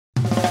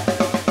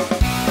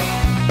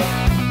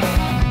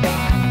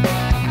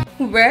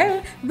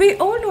Well, we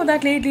all know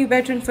that lately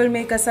veteran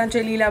filmmaker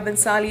Sanjay Leela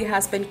Bhansali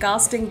has been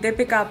casting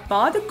Deepika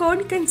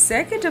Padukone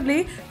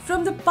consecutively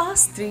from the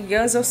past 3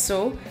 years or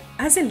so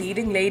as a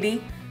leading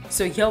lady.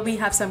 So here we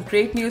have some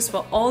great news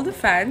for all the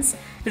fans.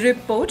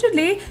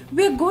 Reportedly,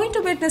 we are going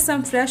to witness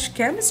some fresh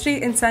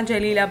chemistry in Sanjay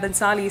Leela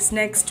Bhansali's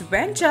next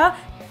venture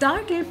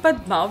titled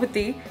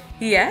Padmavati.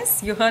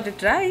 Yes, you heard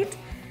it right.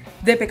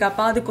 Deepika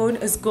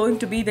Padukone is going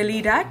to be the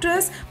lead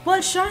actress,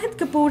 while Shahid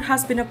Kapoor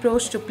has been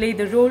approached to play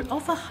the role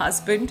of a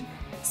husband.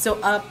 So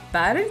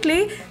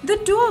apparently, the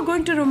two are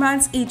going to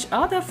romance each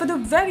other for the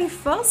very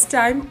first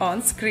time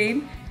on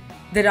screen.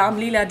 The Ram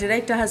Leela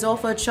director has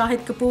offered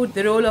Shahid Kapoor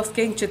the role of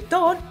King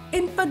Chittor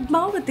in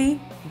Padmavati,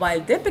 while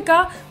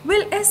Deepika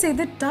will essay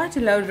the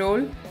titular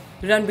role.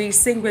 Ranveer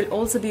Singh will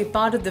also be a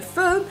part of the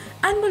film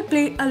and will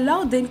play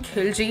Alauddin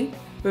Khilji.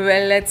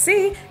 Well, let's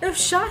see if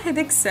Shahid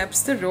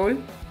accepts the role.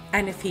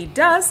 And if he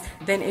does,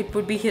 then it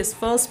would be his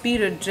first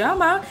period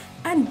drama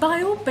and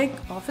biopic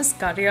of his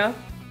career.